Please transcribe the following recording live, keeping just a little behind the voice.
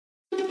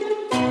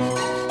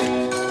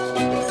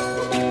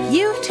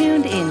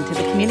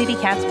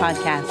Cats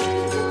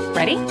podcast.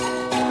 Ready?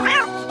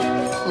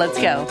 Let's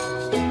go.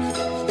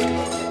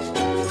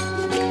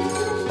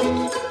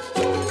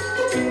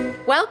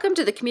 Welcome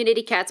to the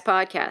Community Cats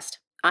podcast.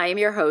 I am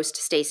your host,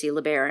 Stacy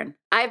LeBaron.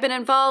 I've been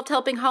involved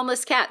helping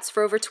homeless cats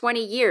for over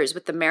 20 years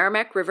with the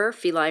Merrimack River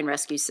Feline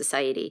Rescue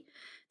Society.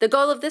 The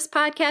goal of this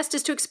podcast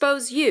is to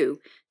expose you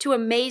to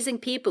amazing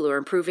people who are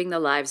improving the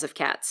lives of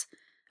cats.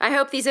 I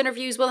hope these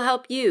interviews will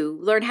help you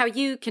learn how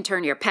you can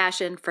turn your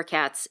passion for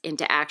cats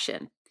into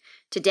action.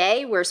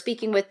 Today, we're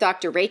speaking with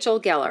Dr.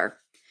 Rachel Geller.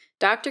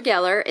 Dr.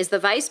 Geller is the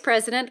Vice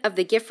President of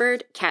the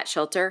Gifford Cat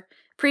Shelter.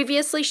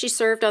 Previously, she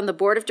served on the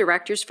board of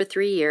directors for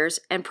 3 years,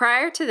 and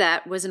prior to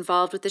that was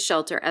involved with the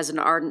shelter as an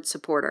ardent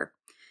supporter.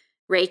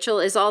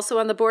 Rachel is also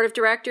on the board of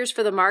directors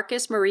for the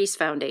Marcus Maurice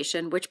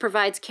Foundation, which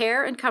provides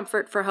care and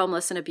comfort for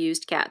homeless and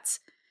abused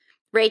cats.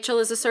 Rachel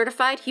is a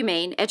certified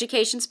humane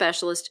education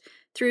specialist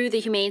through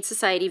the Humane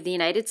Society of the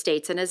United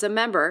States and is a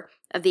member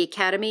of the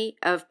Academy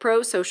of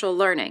Pro-Social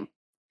Learning.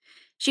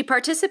 She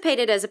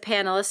participated as a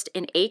panelist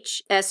in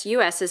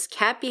HSUS's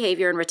Cat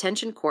Behavior and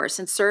Retention course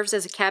and serves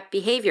as a cat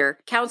behavior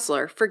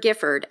counselor for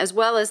Gifford as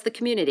well as the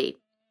community.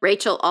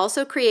 Rachel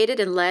also created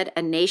and led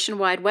a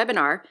nationwide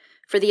webinar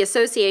for the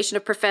Association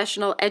of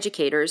Professional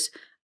Educators,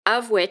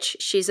 of which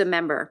she's a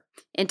member,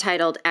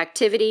 entitled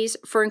Activities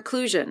for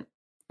Inclusion.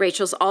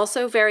 Rachel's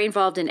also very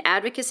involved in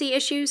advocacy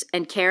issues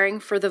and caring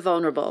for the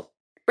vulnerable.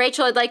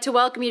 Rachel, I'd like to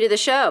welcome you to the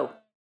show.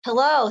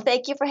 Hello,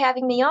 thank you for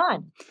having me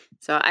on.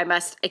 So I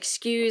must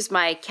excuse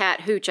my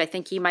cat Hooch. I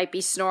think he might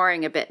be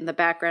snoring a bit in the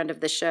background of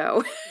the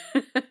show.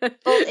 Well,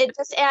 it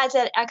just adds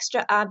that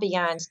extra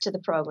ambiance to the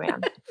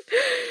program.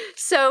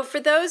 So for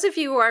those of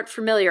you who aren't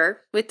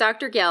familiar with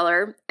Dr.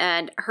 Geller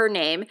and her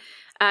name,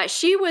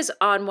 she was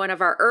on one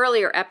of our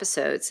earlier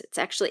episodes. It's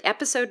actually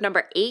episode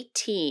number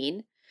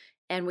 18,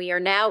 and we are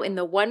now in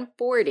the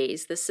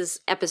 140s. This is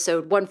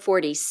episode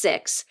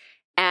 146.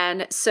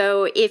 And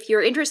so if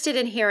you're interested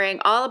in hearing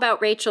all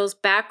about Rachel's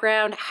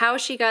background, how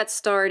she got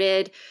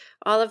started,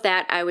 all of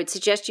that, I would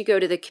suggest you go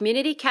to the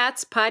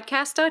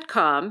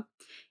communitycatspodcast.com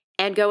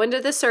and go into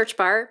the search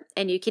bar,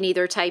 and you can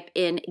either type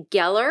in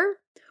Geller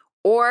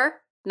or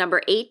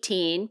number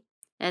 18,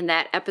 and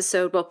that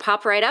episode will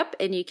pop right up,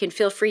 and you can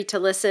feel free to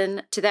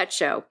listen to that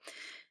show.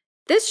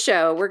 This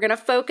show, we're going to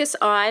focus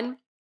on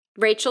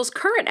Rachel's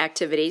current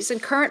activities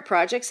and current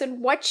projects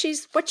and what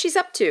she's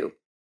up to.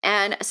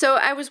 And so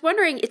I was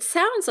wondering, it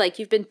sounds like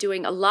you've been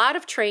doing a lot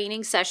of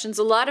training sessions,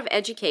 a lot of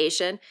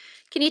education.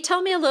 Can you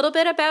tell me a little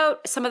bit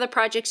about some of the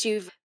projects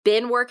you've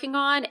been working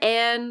on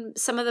and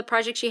some of the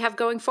projects you have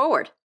going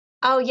forward?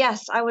 Oh,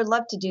 yes, I would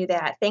love to do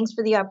that. Thanks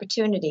for the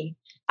opportunity.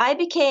 I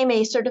became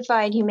a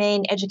certified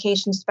humane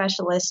education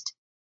specialist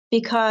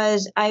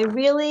because I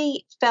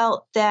really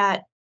felt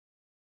that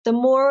the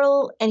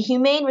moral and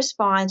humane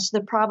response to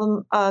the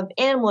problem of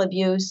animal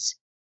abuse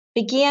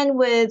began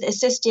with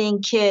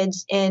assisting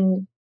kids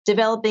in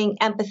developing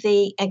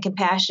empathy and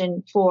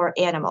compassion for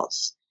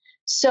animals.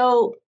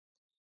 So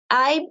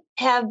I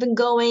have been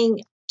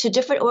going to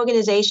different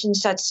organizations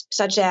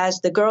such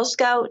as the Girl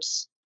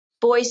Scouts,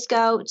 Boy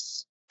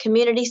Scouts,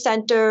 community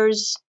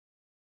centers,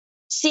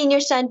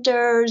 senior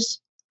centers,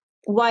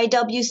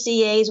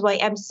 YWCAs,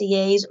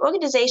 YMCAs,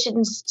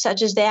 organizations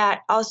such as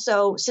that,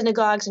 also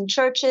synagogues and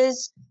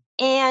churches,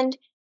 and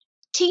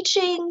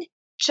teaching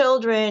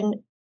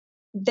children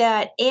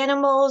that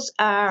animals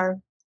are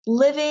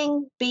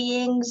living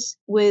beings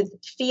with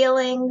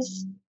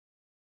feelings,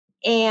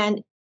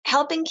 and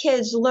helping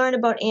kids learn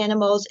about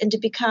animals and to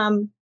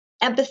become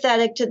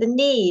empathetic to the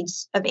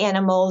needs of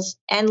animals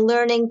and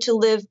learning to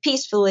live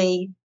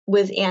peacefully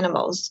with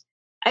animals.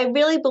 I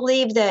really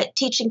believe that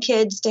teaching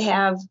kids to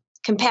have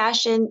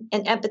compassion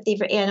and empathy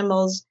for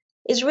animals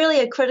is really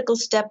a critical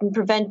step in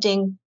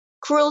preventing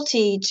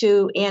cruelty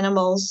to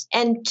animals.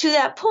 And to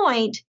that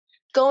point,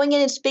 going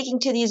in and speaking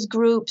to these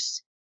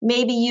groups,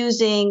 maybe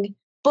using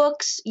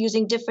books,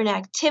 using different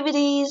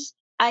activities,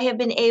 I have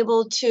been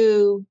able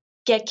to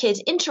get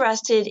kids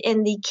interested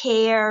in the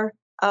care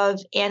of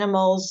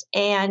animals.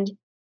 And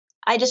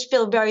I just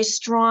feel very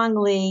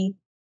strongly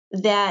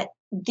that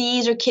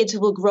these are kids who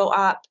will grow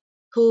up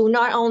who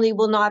not only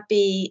will not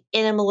be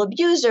animal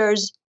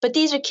abusers, but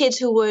these are kids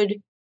who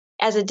would,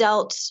 as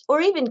adults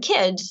or even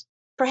kids,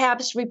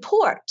 perhaps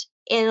report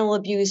animal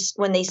abuse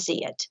when they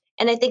see it.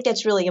 And I think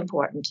that's really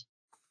important.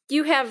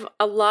 You have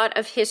a lot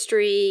of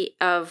history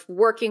of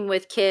working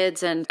with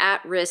kids and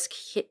at-risk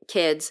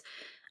kids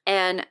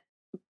and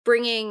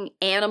bringing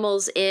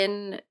animals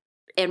in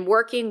and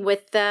working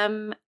with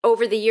them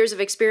over the years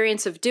of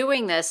experience of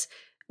doing this.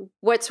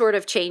 What sort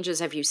of changes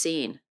have you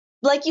seen?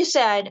 Like you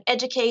said,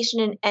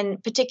 education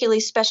and particularly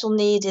special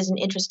needs is an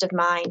interest of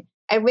mine.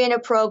 I ran a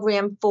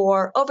program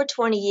for over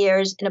 20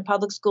 years in a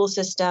public school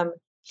system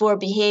for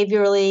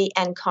behaviorally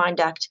and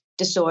conduct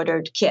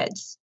disordered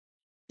kids.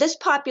 This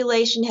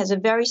population has a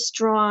very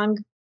strong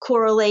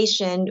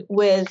correlation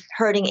with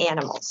hurting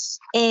animals.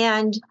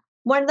 And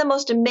one of the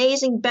most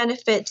amazing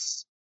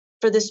benefits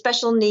for the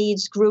special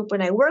needs group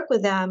when I work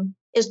with them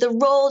is the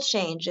role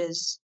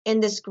changes in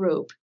this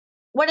group.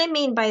 What I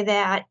mean by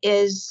that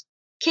is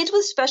Kids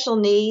with special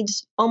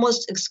needs,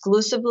 almost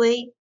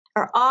exclusively,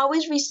 are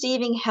always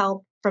receiving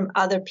help from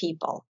other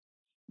people.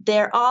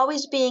 They're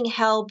always being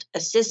helped,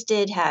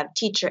 assisted, have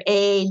teacher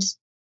aides.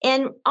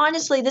 And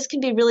honestly, this can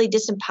be really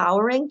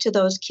disempowering to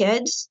those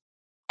kids.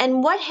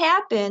 And what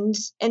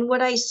happens and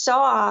what I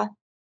saw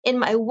in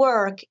my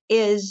work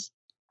is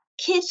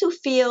kids who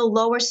feel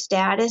lower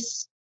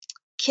status,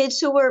 kids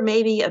who were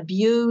maybe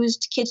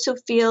abused, kids who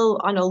feel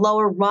on a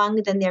lower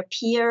rung than their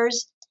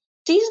peers.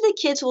 These are the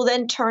kids who will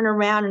then turn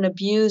around and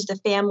abuse the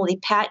family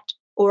pet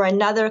or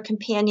another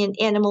companion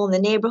animal in the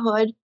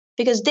neighborhood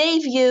because they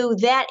view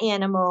that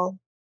animal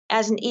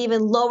as an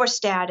even lower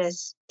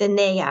status than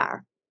they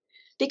are.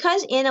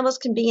 Because animals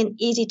can be an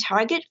easy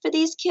target for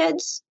these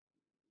kids,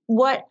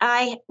 what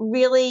I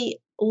really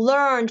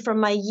learned from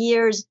my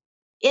years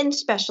in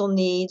special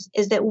needs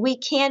is that we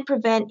can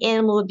prevent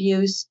animal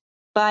abuse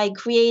by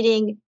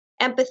creating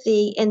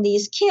empathy in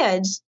these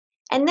kids.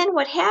 And then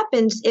what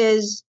happens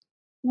is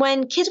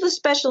when kids with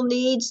special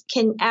needs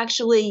can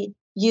actually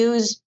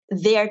use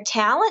their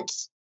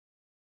talents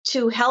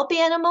to help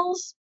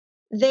animals,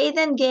 they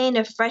then gain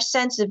a fresh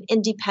sense of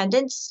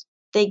independence.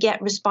 They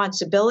get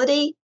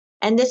responsibility,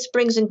 and this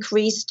brings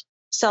increased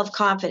self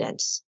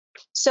confidence.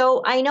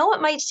 So I know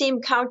it might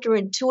seem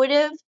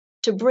counterintuitive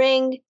to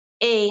bring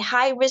a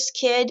high risk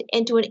kid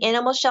into an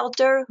animal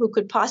shelter who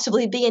could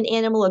possibly be an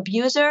animal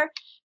abuser,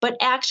 but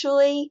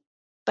actually,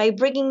 by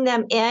bringing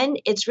them in,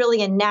 it's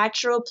really a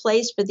natural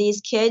place for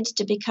these kids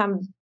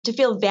to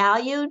feel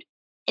valued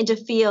and to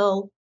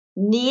feel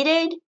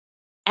needed.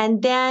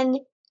 And then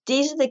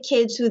these are the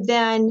kids who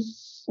then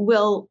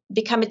will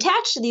become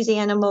attached to these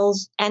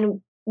animals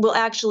and will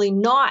actually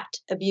not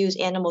abuse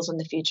animals in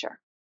the future.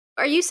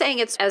 Are you saying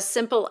it's as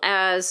simple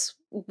as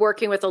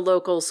working with a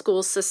local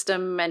school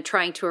system and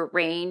trying to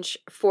arrange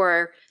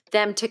for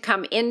them to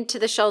come into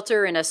the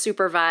shelter in a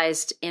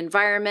supervised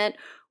environment?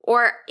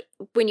 Or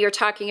when you're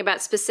talking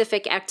about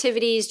specific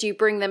activities, do you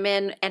bring them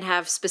in and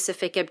have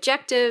specific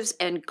objectives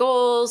and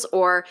goals?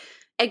 Or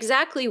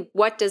exactly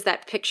what does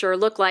that picture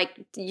look like,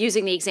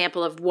 using the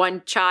example of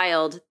one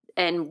child,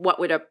 and what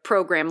would a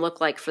program look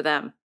like for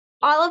them?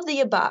 All of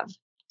the above.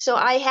 So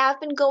I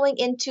have been going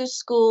into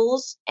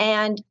schools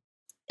and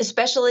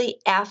especially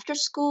after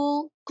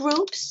school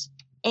groups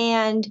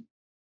and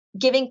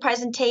giving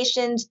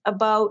presentations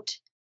about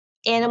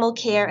animal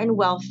care and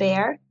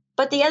welfare.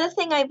 But the other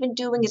thing I've been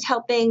doing is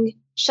helping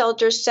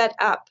shelters set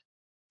up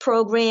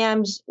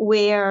programs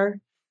where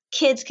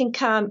kids can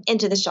come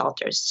into the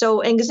shelters.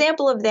 So an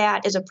example of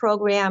that is a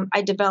program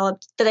I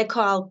developed that I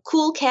call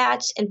Cool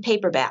Cats and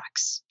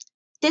Paperbacks.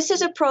 This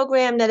is a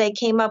program that I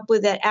came up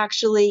with that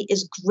actually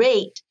is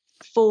great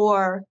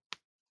for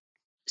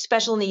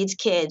special needs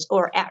kids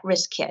or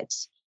at-risk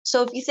kids.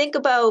 So if you think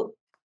about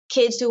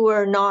kids who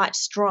are not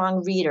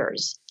strong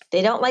readers,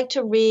 they don't like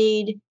to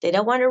read, they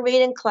don't want to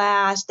read in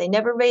class, they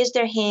never raise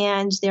their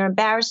hands, they're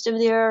embarrassed of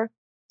their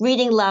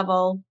reading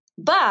level.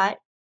 But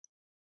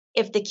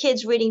if the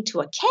kid's reading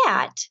to a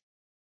cat,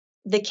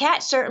 the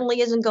cat certainly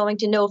isn't going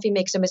to know if he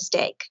makes a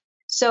mistake.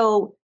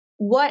 So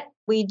what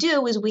we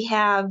do is we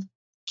have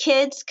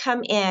kids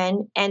come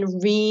in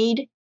and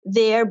read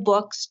their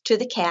books to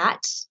the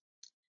cats.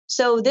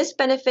 So this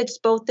benefits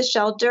both the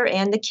shelter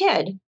and the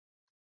kid.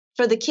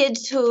 For the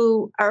kids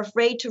who are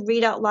afraid to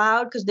read out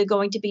loud because they're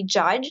going to be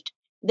judged,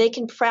 they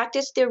can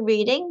practice their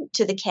reading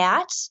to the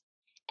cats.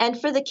 And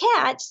for the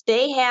cats,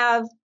 they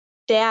have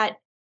that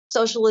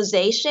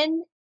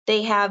socialization,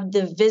 they have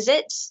the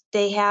visits,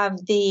 they have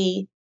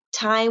the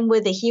time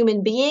with a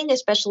human being,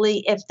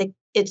 especially if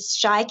it's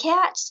shy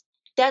cats.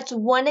 That's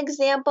one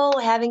example,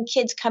 having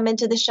kids come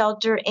into the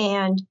shelter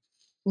and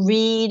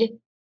read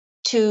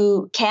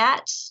to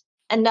cats.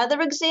 Another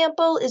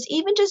example is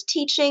even just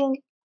teaching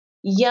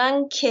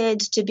young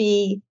kids to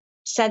be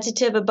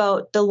sensitive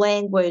about the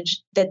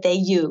language that they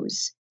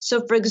use.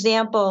 So, for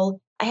example,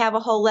 I have a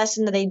whole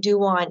lesson that I do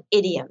on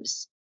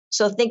idioms.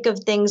 So think of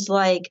things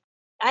like,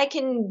 I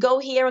can go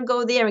here and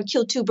go there and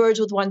kill two birds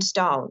with one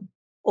stone,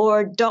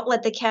 or don't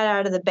let the cat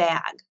out of the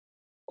bag,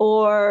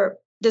 or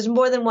there's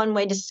more than one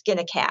way to skin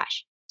a cat.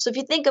 So if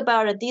you think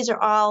about it, these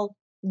are all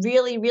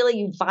really,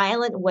 really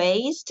violent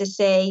ways to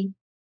say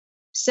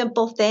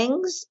simple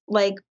things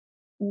like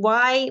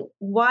why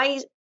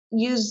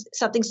use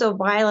something so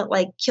violent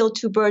like kill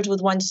two birds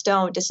with one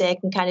stone to say I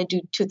can kind of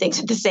do two things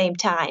at the same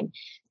time.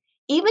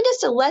 Even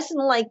just a lesson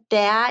like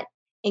that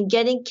and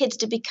getting kids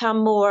to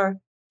become more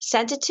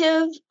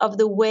sensitive of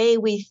the way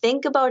we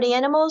think about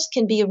animals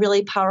can be a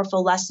really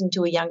powerful lesson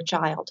to a young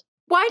child.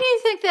 Why do you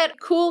think that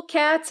Cool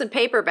Cats and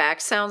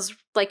Paperbacks sounds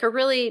like a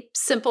really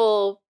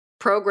simple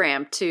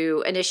program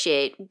to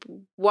initiate?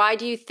 Why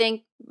do you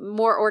think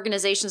more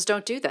organizations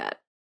don't do that?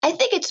 I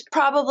think it's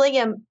probably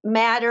a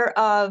matter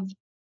of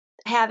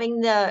having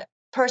the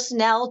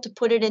personnel to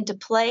put it into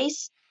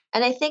place.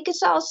 And I think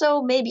it's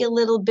also maybe a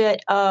little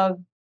bit of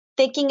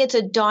thinking it's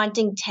a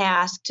daunting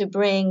task to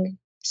bring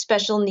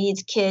special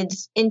needs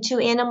kids into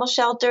animal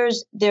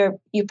shelters.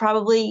 You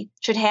probably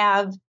should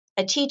have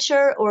a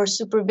teacher or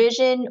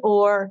supervision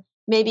or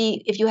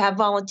maybe if you have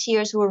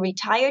volunteers who are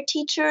retired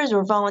teachers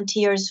or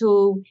volunteers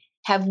who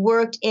have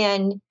worked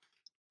in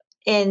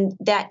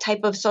that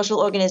type of social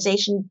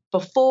organization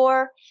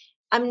before.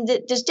 I mean,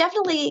 there's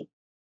definitely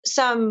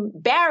some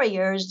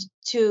barriers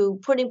to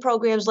putting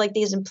programs like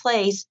these in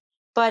place.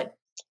 But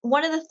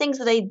one of the things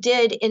that I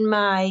did in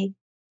my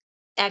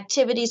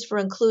Activities for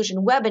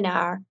Inclusion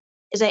webinar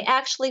is I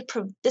actually,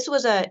 this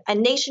was a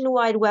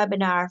nationwide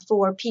webinar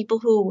for people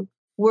who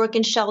work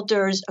in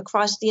shelters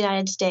across the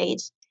United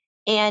States.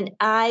 And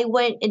I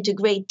went into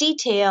great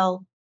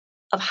detail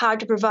of how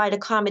to provide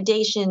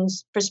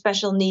accommodations for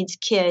special needs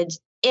kids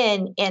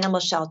in animal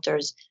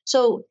shelters.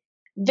 So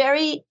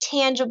very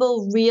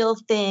tangible, real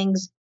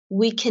things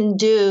we can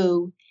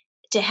do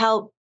to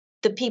help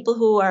the people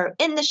who are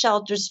in the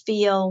shelters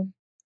feel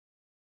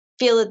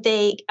that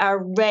they are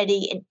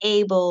ready and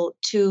able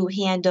to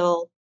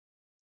handle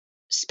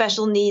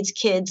special needs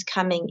kids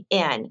coming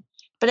in.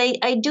 But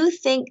I do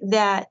think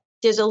that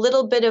there's a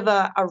little bit of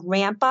a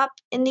ramp up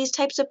in these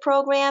types of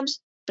programs.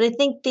 But I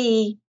think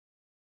the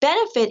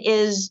benefit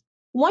is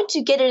once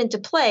you get it into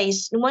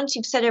place and once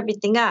you've set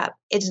everything up,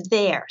 it's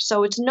there.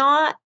 So it's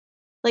not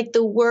like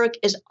the work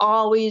is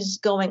always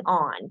going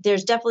on.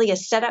 There's definitely a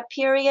setup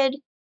period.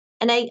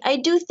 And I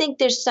do think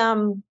there's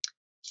some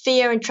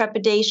fear and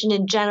trepidation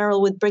in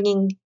general with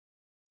bringing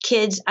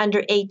kids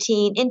under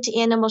 18 into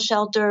animal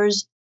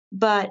shelters.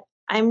 But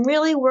I'm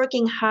really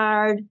working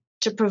hard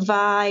to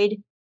provide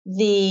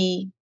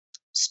the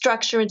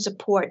structure and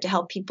support to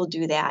help people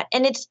do that.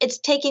 And it's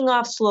taking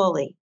off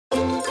slowly.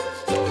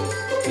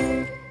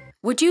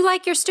 Would you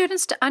like your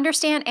students to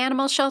understand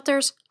animal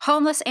shelters,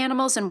 homeless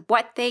animals, and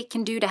what they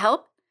can do to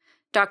help?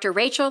 Dr.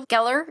 Rachel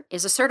Geller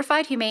is a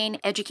certified humane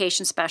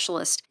education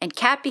specialist and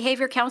cat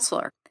behavior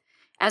counselor.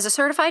 As a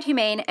certified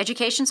humane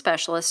education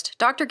specialist,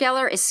 Dr.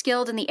 Geller is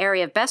skilled in the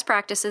area of best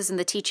practices in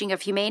the teaching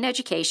of humane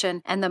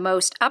education and the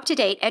most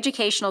up-to-date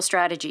educational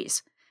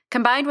strategies.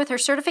 Combined with her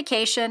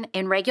certification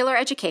in regular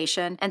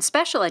education and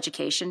special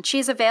education, she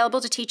is available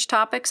to teach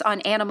topics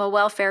on animal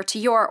welfare to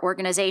your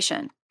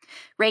organization.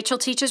 Rachel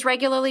teaches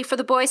regularly for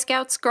the Boy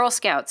Scouts, Girl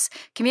Scouts,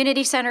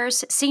 community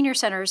centers, senior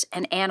centers,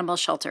 and animal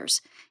shelters.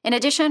 In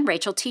addition,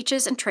 Rachel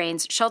teaches and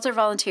trains shelter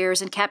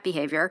volunteers in cat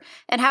behavior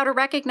and how to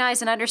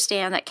recognize and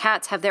understand that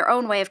cats have their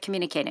own way of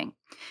communicating.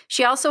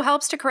 She also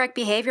helps to correct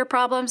behavior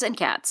problems in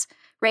cats.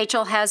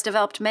 Rachel has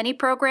developed many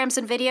programs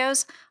and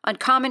videos on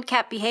common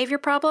cat behavior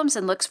problems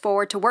and looks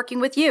forward to working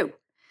with you.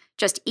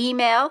 Just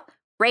email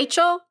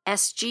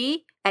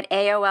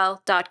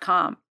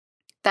rachelsg@aol.com.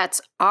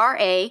 That's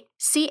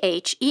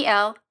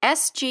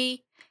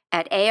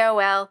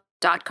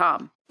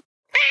RACHELSG@AOL.com.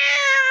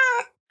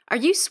 Are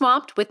you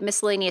swamped with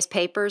miscellaneous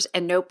papers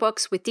and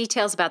notebooks with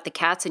details about the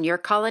cats in your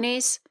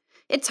colonies?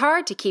 It's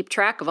hard to keep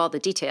track of all the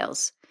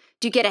details.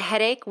 Do you get a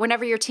headache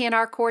whenever your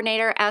TNR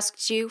coordinator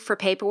asks you for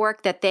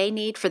paperwork that they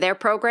need for their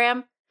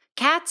program?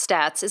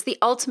 CatStats is the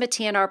ultimate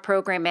TNR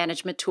program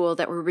management tool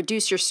that will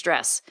reduce your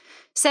stress.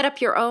 Set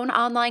up your own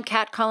online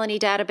cat colony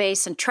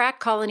database and track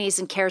colonies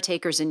and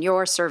caretakers in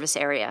your service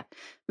area.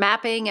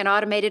 Mapping and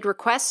automated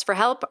requests for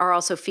help are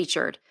also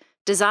featured.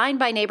 Designed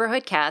by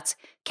Neighborhood Cats,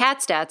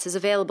 CatStats is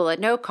available at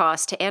no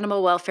cost to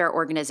animal welfare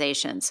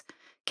organizations.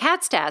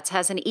 CatStats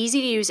has an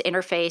easy-to-use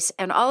interface,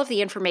 and all of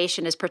the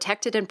information is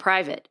protected and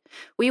private.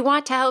 We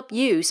want to help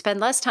you spend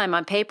less time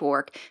on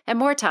paperwork and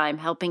more time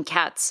helping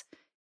cats.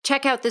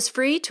 Check out this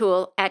free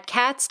tool at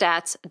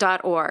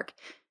catstats.org,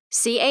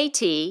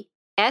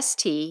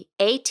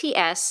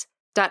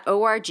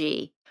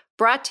 catstats.org,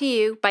 brought to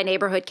you by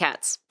Neighborhood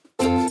Cats.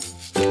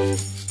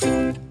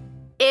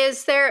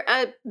 Is there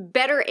a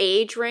better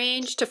age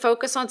range to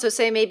focus on? So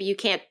say maybe you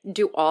can't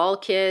do all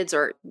kids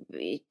or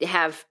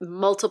have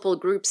multiple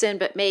groups in,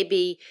 but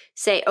maybe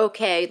say,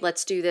 okay,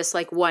 let's do this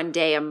like one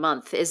day a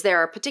month. Is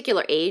there a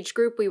particular age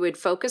group we would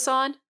focus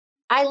on?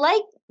 I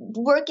like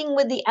working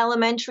with the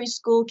elementary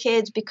school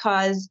kids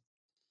because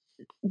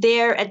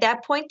at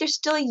that point, they're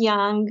still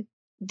young.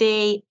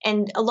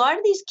 And a lot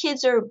of these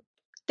kids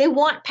they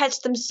want pets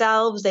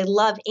themselves. They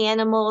love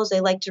animals. They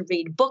like to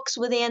read books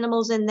with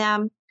animals in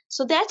them.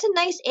 So that's a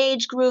nice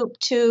age group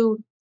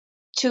to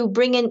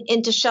bring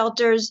into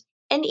shelters.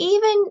 And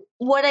even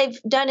what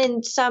I've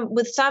done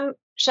with some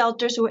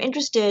shelters who are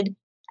interested,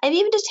 I've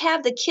even just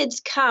have the kids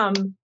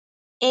come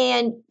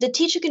and the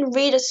teacher can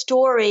read a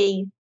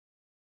story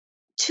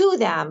to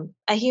them,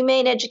 a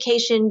humane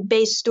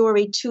education-based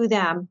story to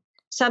them.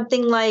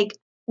 Something like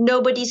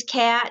Nobody's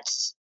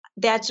Cats.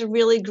 That's a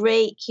really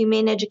great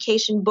humane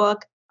education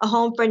book. A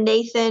Home for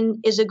Nathan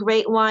is a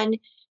great one.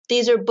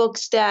 These are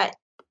books that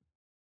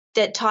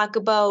talk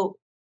about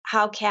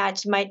how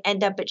cats might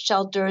end up at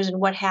shelters and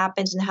what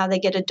happens and how they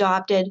get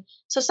adopted.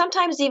 So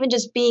sometimes even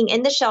just being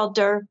in the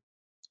shelter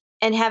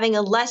and having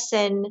a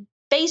lesson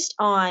based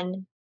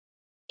on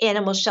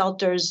animal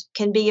shelters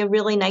can be a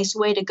really nice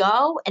way to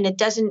go. And it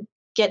doesn't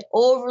get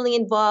overly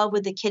involved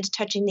with the kids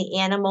touching the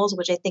animals,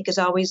 which I think is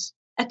always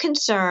a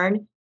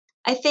concern.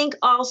 I think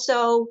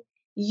also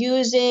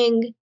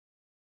using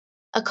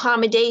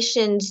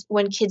accommodations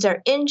when kids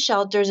are in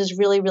shelters is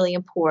really, really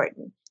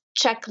important.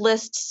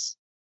 Checklists,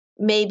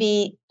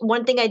 maybe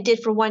one thing I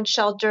did for one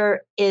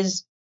shelter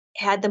is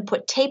had them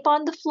put tape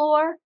on the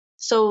floor.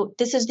 So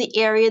this is the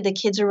area the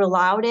kids are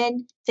allowed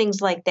in,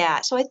 things like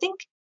that. So I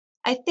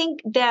think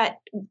that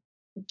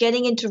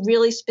getting into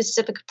really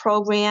specific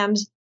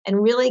programs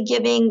and really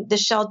giving the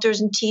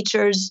shelters and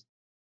teachers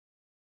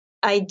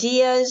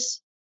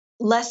ideas,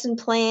 lesson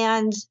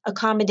plans,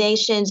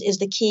 accommodations is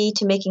the key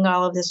to making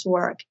all of this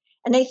work.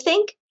 And I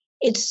think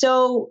it's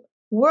so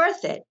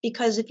worth it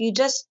because if you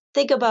just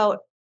think about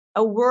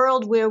a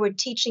world where we're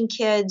teaching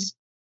kids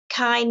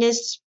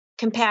kindness,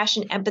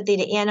 compassion, empathy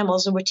to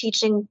animals, and we're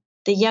teaching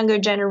the younger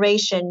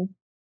generation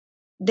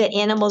that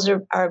animals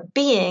are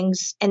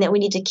beings and that we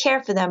need to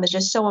care for them is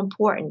just so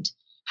important.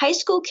 High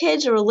school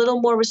kids are a little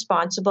more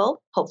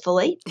responsible,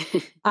 hopefully.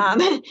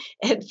 And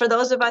for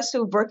those of us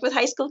who've worked with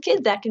high school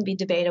kids, that can be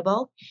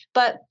debatable.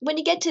 But when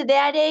you get to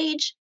that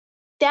age,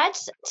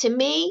 to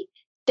me,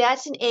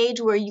 that's an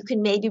age where you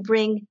can maybe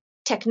bring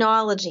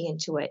technology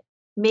into it.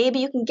 Maybe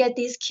you can get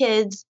these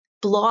kids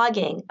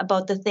blogging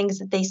about the things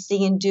that they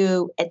see and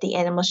do at the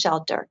animal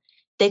shelter.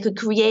 They could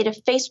create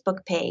a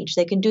Facebook page.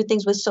 They can do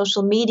things with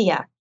social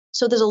media.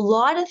 So there's a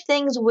lot of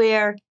things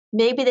where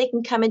maybe they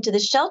can come into the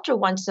shelter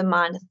once a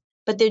month,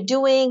 but they're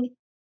doing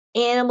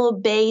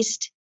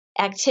animal-based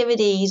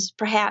activities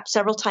perhaps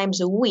several times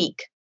a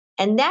week.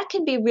 And that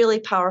can be really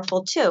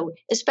powerful too,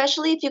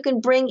 especially if you can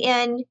bring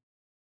in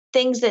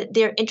things that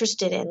they're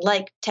interested in,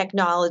 like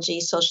technology,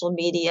 social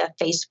media,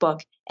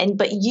 Facebook,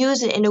 but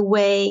use it in a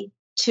way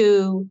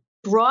to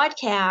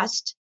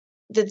broadcast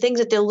the things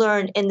that they'll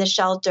learn in the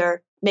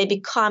shelter, maybe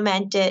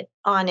comment it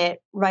on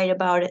it, write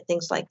about it,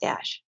 things like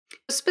that.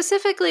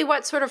 Specifically,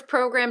 what sort of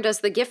program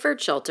does the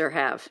Gifford shelter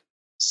have?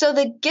 So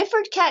the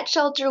Gifford Cat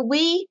Shelter,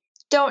 we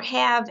don't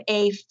have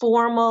a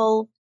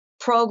formal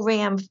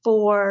program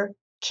for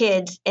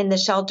kids in the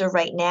shelter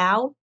right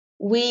now.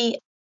 We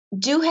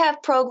do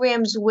have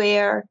programs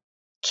where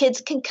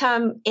kids can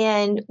come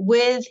in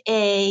with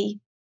a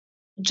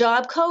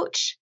job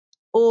coach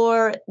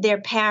or their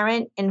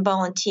parent and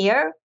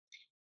volunteer.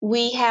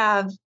 We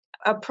have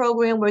a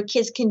program where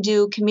kids can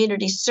do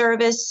community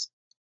service,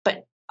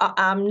 but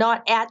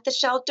not at the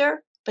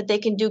shelter, but they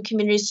can do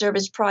community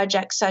service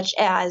projects such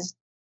as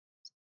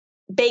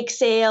bake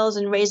sales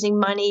and raising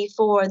money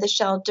for the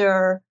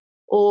shelter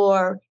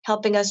or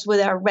helping us with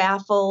our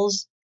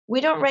raffles.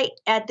 We don't right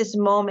at this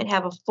moment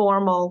have a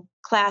formal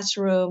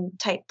classroom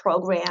type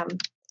program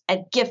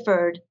at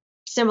Gifford,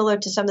 similar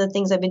to some of the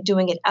things I've been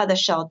doing at other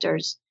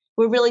shelters.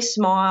 We're really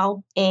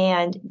small,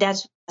 and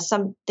that's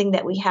something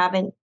that we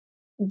haven't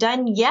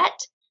done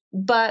yet,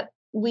 but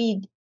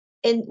we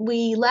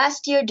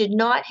last year did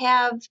not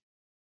have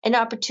an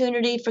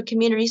opportunity for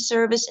community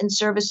service and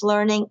service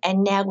learning,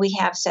 and now we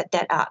have set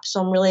that up.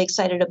 So I'm really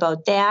excited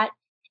about that.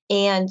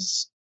 And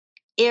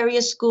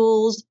area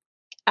schools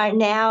are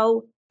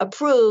now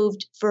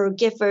approved for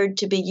Gifford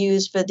to be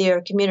used for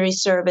their community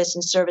service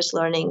and service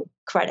learning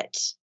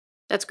credits.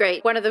 That's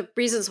great. One of the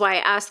reasons why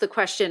I asked the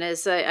question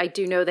is I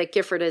do know that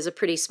Gifford is a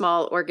pretty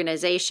small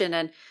organization,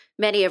 and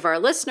many of our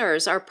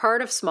listeners are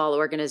part of small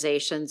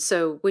organizations.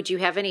 So would you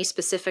have any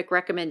specific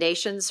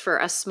recommendations for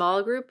a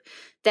small group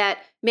that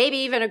maybe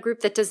even a group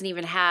that doesn't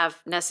even have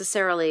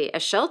necessarily a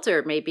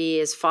shelter, maybe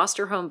is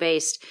foster home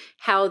based,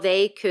 how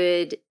they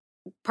could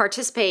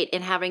participate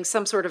in having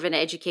some sort of an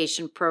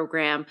education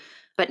program,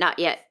 but not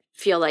yet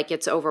feel like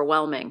it's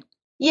overwhelming?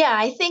 Yeah,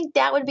 I think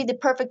that would be the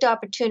perfect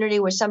opportunity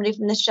where somebody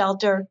from the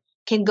shelter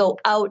can go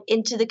out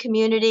into the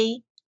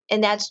community.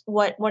 And that's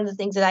one of the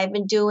things that I've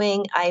been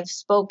doing. I've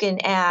spoken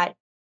at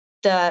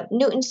the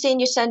Newton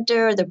Senior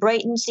Center, the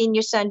Brighton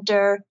Senior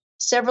Center,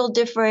 several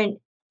different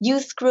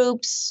youth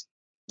groups,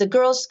 the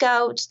Girl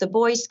Scouts, the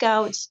Boy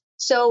Scouts.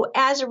 So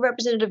as a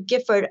representative of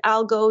Gifford,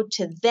 I'll go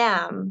to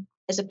them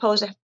as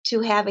opposed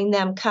to having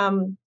them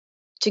come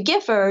to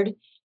Gifford.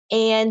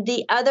 And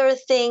the other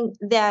thing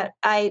that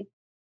I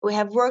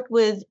have worked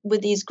with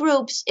these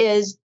groups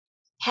is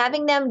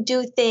having them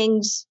do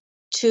things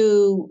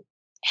to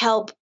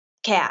help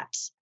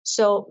cats.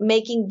 So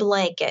making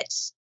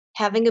blankets,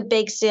 having a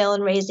bake sale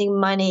and raising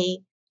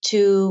money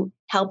to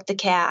help the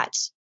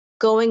cats,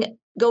 going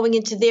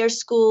into their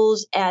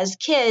schools as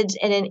kids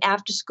and in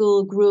after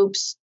school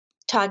groups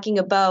talking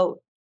about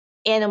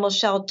animal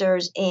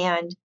shelters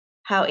and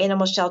how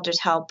animal shelters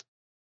help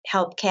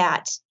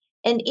cats.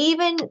 And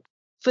even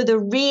for the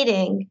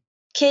reading,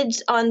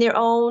 kids on their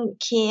own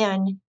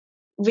can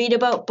read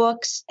about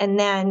books and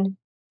then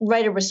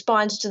write a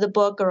response to the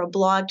book or a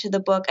blog to the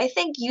book. I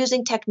think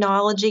using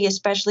technology,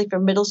 especially for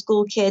middle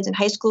school kids and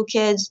high school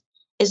kids,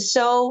 is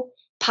so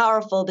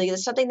powerful because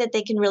it's something that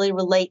they can really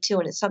relate to,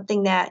 and it's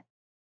something that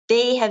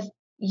they have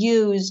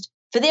used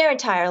for their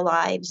entire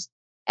lives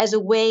as a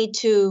way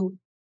to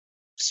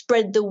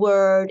spread the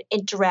word,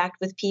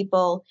 interact with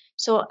people.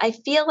 So I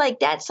feel like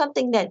that's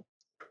something that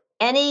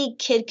any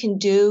kid can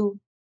do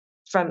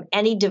from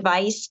any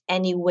device,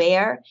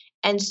 anywhere.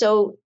 And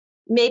so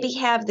maybe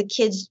have the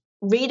kids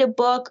read a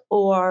book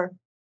or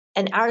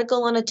an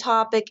article on a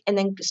topic and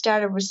then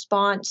start a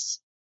response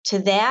to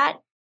that.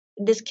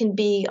 This can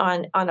be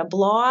on a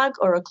blog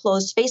or a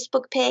closed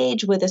Facebook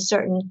page with a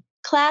certain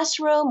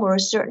classroom or a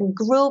certain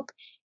group.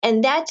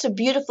 And that's a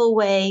beautiful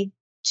way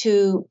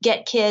to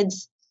get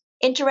kids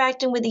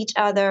interacting with each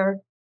other,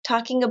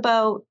 talking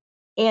about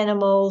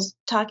animals,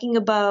 talking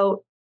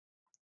about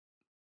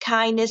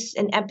kindness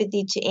and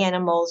empathy to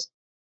animals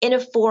in a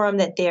forum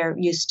that they're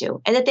used to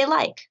and that they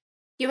like.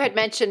 You had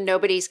mentioned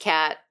Nobody's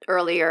Cat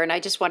earlier, and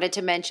I just wanted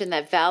to mention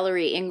that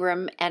Valerie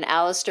Ingram and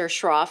Alistair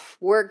Schroff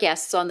were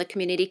guests on the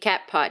Community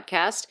Cat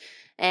podcast.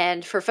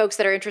 And for folks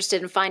that are interested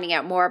in finding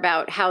out more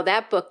about how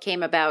that book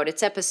came about,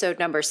 it's episode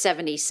number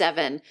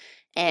 77.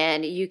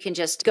 And you can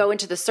just go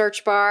into the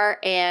search bar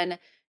and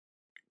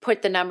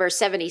put the number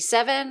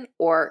 77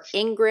 or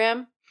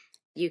Ingram.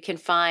 You can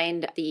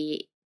find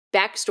the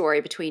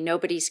backstory between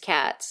Nobody's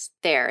Cats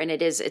there. And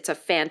it's a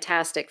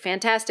fantastic,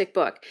 fantastic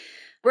book.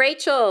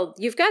 Rachel,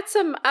 you've got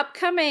some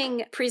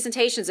upcoming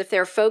presentations if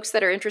there are folks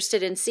that are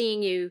interested in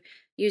seeing you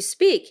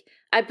speak.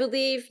 I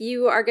believe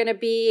you are going to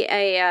be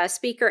a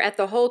speaker at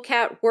the Whole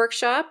Cat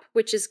Workshop,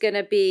 which is going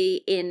to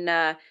be in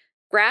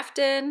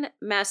Grafton,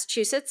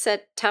 Massachusetts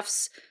at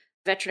Tufts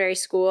Veterinary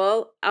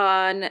School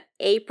on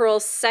April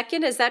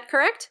 2nd. Is that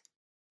correct?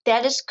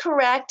 That is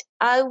correct.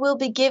 I will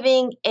be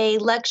giving a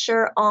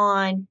lecture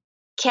on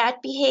cat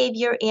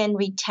behavior and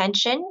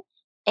retention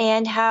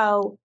and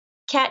how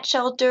cat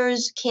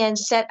shelters can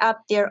set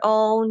up their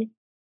own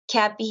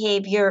cat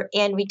behavior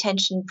and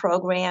retention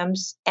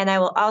programs. And I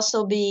will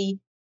also be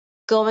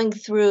going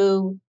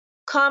through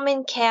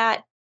common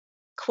cat,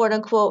 quote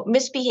unquote,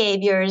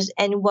 misbehaviors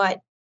and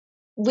what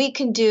we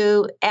can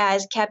do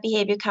as cat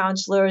behavior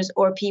counselors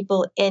or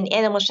people in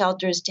animal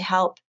shelters to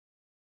help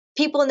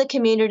people in the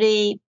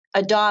community,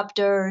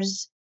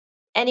 adopters,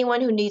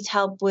 anyone who needs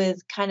help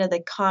with kind of the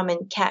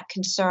common cat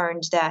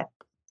concerns that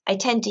I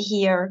tend to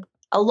hear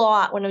a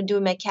lot when I'm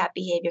doing my cat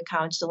behavior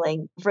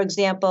counseling. For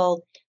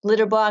example,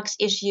 litter box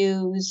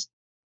issues,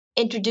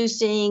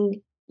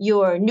 introducing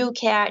your new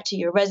cat to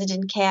your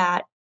resident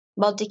cat,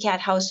 multi-cat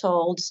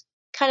households,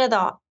 kind of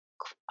the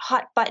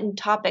hot button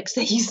topics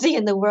that you see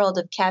in the world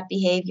of cat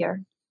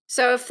behavior.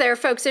 So if there are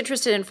folks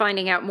interested in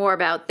finding out more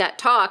about that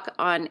talk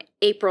on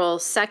April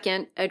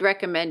 2nd, I'd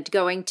recommend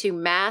going to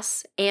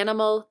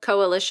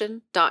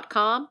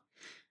massanimalcoalition.com.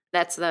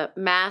 That's the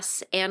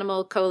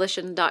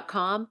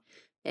massanimalcoalition.com.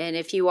 And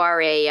if you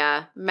are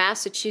a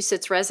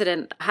Massachusetts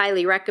resident,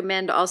 highly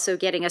recommend also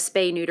getting a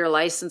spay-neuter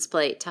license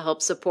plate to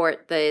help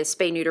support the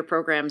spay-neuter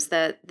programs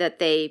that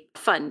they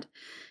fund.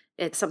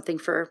 It's something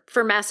for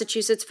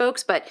Massachusetts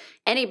folks, but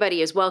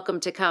anybody is welcome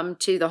to come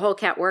to the Whole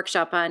Cat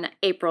Workshop on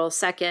April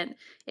 2nd.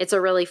 It's a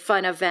really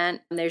fun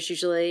event. And there's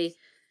usually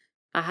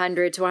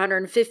 100 to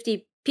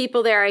 150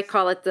 people there. I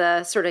call it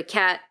the sort of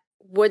cat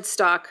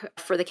Woodstock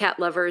for the cat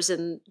lovers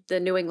in the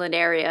New England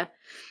area.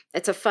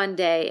 It's a fun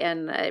day,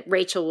 and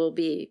Rachel will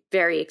be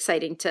very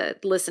exciting to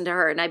listen to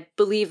her. And I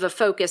believe the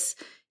focus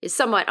is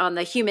somewhat on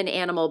the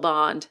human-animal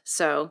bond,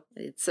 so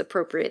it's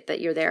appropriate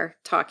that you're there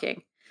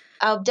talking.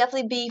 I'll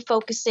definitely be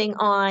focusing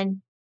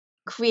on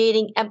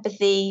creating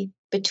empathy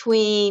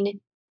between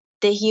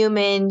the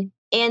human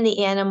and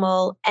the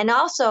animal, and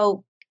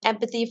also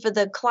empathy for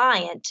the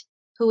client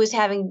who is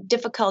having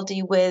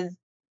difficulty with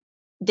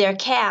their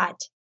cat,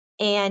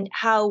 and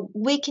how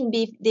we can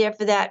be there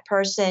for that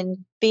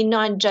person, be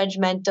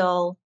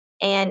non-judgmental,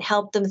 and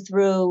help them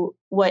through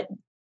what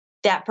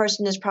that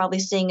person is probably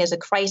seeing as a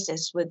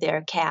crisis with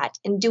their cat,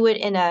 and do it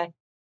in a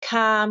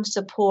calm,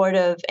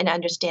 supportive, and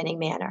understanding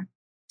manner.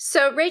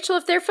 So, Rachel,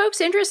 if there are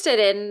folks interested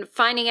in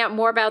finding out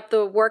more about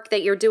the work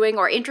that you're doing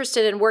or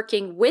interested in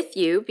working with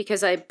you,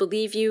 because I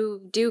believe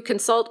you do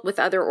consult with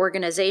other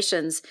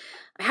organizations,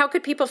 how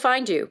could people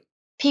find you?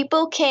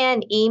 People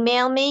can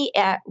email me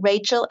at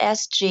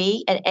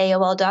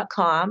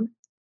rachelsg@aol.com,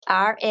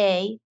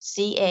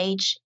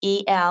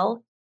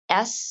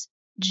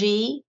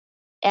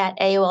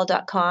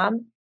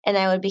 RACHELSG@aol.com, and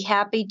I would be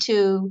happy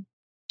to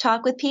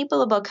talk with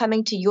people about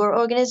coming to your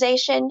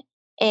organization.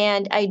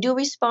 And I do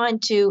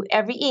respond to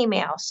every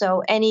email.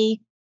 So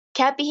any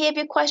cat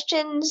behavior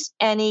questions,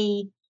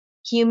 any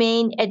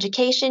humane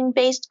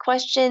education-based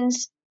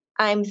questions,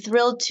 I'm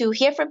thrilled to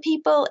hear from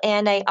people,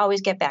 and I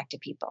always get back to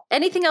people.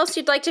 Anything else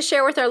you'd like to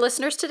share with our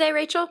listeners today,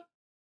 Rachel?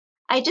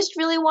 I just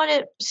really want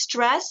to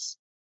stress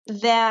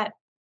that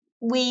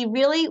we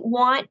really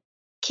want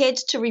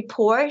kids to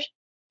report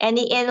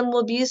any animal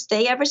abuse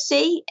they ever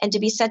see and to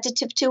be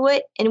sensitive to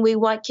it. And we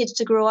want kids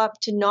to grow up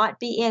to not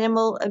be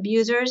animal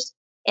abusers.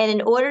 And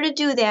in order to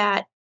do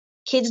that,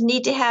 kids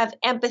need to have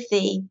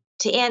empathy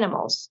to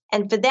animals.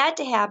 And for that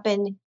to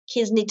happen,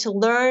 kids need to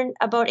learn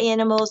about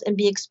animals and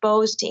be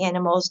exposed to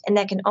animals. And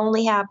that can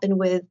only happen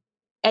with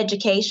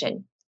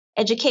education.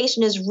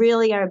 Education is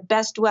really our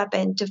best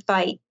weapon to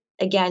fight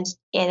against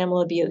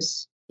animal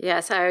abuse.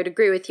 Yes, I would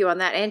agree with you on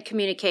that. And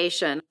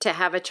communication, to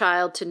have a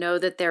child to know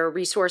that there are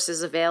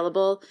resources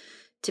available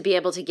to be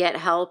able to get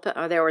help.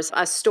 There was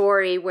a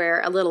story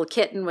where a little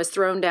kitten was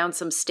thrown down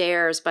some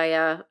stairs by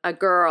a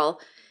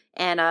girl,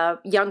 and a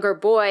younger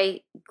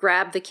boy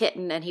grabbed the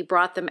kitten and he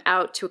brought them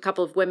out to a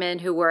couple of women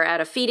who were at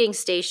a feeding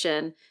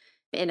station.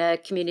 in a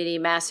community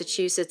in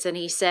Massachusetts, and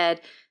he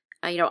said,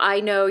 I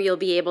know you'll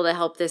be able to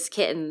help this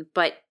kitten.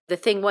 But the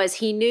thing was,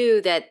 he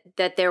knew that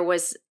there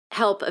was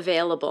help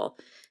available.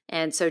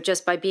 And so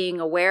just by being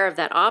aware of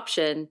that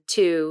option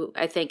too,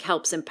 I think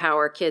helps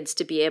empower kids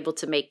to be able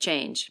to make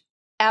change.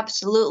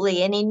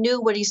 Absolutely. And he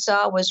knew what he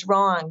saw was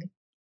wrong.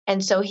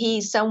 And so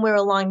he, somewhere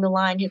along the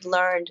line, had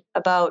learned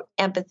about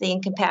empathy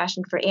and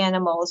compassion for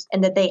animals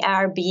and that they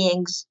are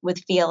beings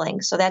with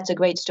feelings. So that's a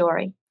great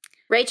story.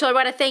 Rachel, I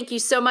want to thank you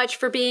so much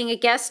for being a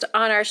guest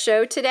on our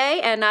show today,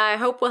 and I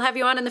hope we'll have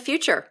you on in the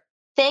future.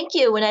 Thank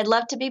you, and I'd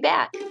love to be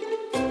back.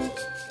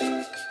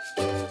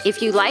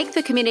 If you like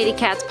the Community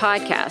Cats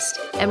podcast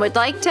and would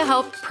like to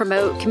help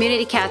promote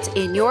community cats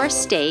in your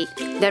state,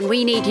 then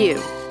we need you.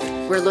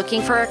 We're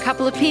looking for a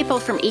couple of people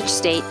from each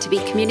state to be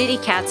Community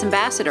Cats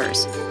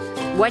ambassadors.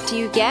 What do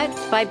you get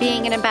by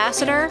being an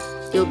ambassador?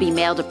 You'll be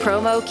mailed a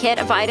promo kit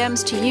of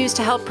items to use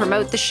to help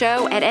promote the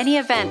show at any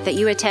event that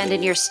you attend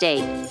in your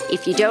state.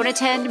 If you don't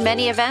attend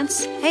many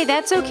events, hey,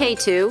 that's okay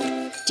too.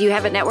 Do you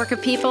have a network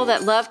of people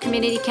that love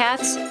community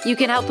cats? You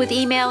can help with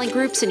emailing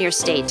groups in your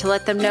state to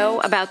let them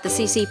know about the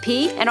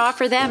CCP and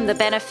offer them the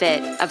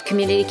benefit of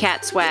community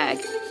cat swag.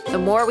 The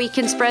more we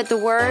can spread the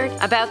word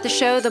about the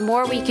show, the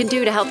more we can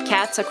do to help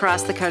cats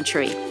across the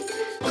country.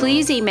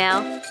 Please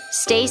email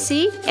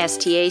Stacy,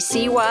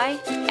 Stacy,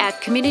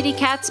 at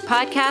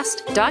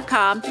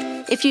communitycatspodcast.com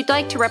if you'd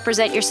like to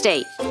represent your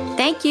state.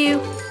 Thank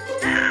you.